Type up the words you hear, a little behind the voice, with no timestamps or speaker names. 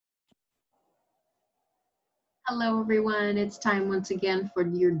Hello, everyone. It's time once again for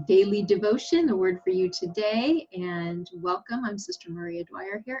your daily devotion, the word for you today. And welcome. I'm Sister Maria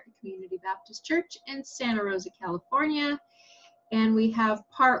Dwyer here at Community Baptist Church in Santa Rosa, California. And we have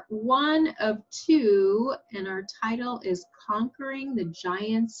part 1 of 2, and our title is Conquering the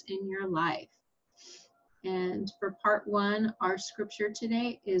Giants in Your Life. And for part 1, our scripture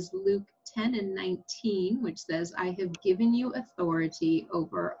today is Luke 10:19, which says, I have given you authority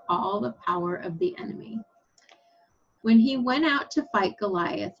over all the power of the enemy. When he went out to fight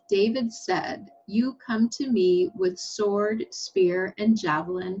Goliath, David said, You come to me with sword, spear, and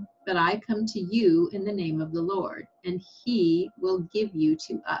javelin, but I come to you in the name of the Lord, and he will give you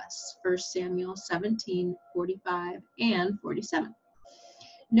to us. 1 Samuel 17:45 and 47.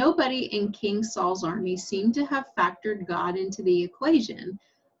 Nobody in King Saul's army seemed to have factored God into the equation,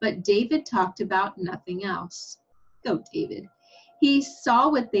 but David talked about nothing else. Go, David. He saw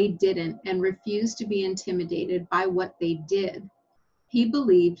what they didn't and refused to be intimidated by what they did. He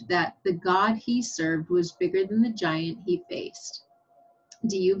believed that the God he served was bigger than the giant he faced.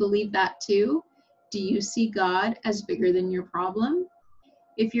 Do you believe that too? Do you see God as bigger than your problem?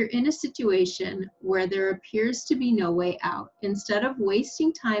 If you're in a situation where there appears to be no way out, instead of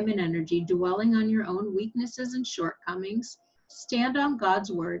wasting time and energy dwelling on your own weaknesses and shortcomings, stand on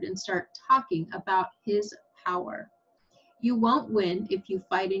God's word and start talking about his power. You won't win if you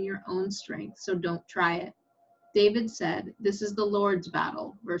fight in your own strength, so don't try it. David said, This is the Lord's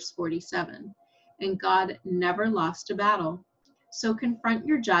battle, verse 47, and God never lost a battle. So confront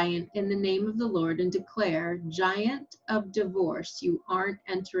your giant in the name of the Lord and declare, Giant of divorce, you aren't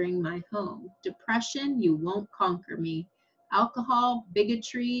entering my home. Depression, you won't conquer me. Alcohol,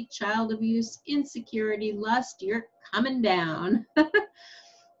 bigotry, child abuse, insecurity, lust, you're coming down.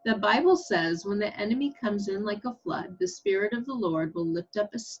 The Bible says when the enemy comes in like a flood, the Spirit of the Lord will lift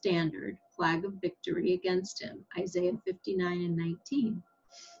up a standard, flag of victory against him. Isaiah 59:19.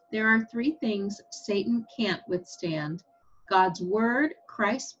 There are 3 things Satan can't withstand: God's word,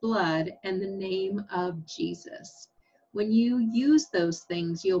 Christ's blood, and the name of Jesus. When you use those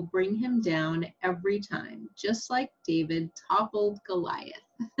things, you'll bring him down every time, just like David toppled Goliath.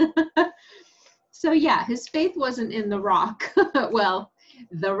 So yeah, his faith wasn't in the rock. Well,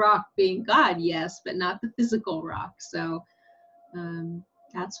 the rock being God, yes, but not the physical rock. So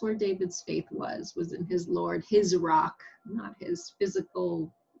that's where David's faith was in his Lord, his rock, not his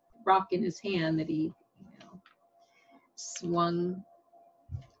physical rock in his hand that he, swung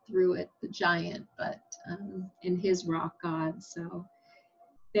through at the giant, but in his rock God. So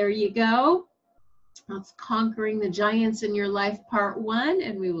there you go. That's Conquering the Giants in Your Life, part 1,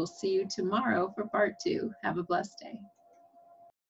 and we will see you tomorrow for part 2. Have a blessed day.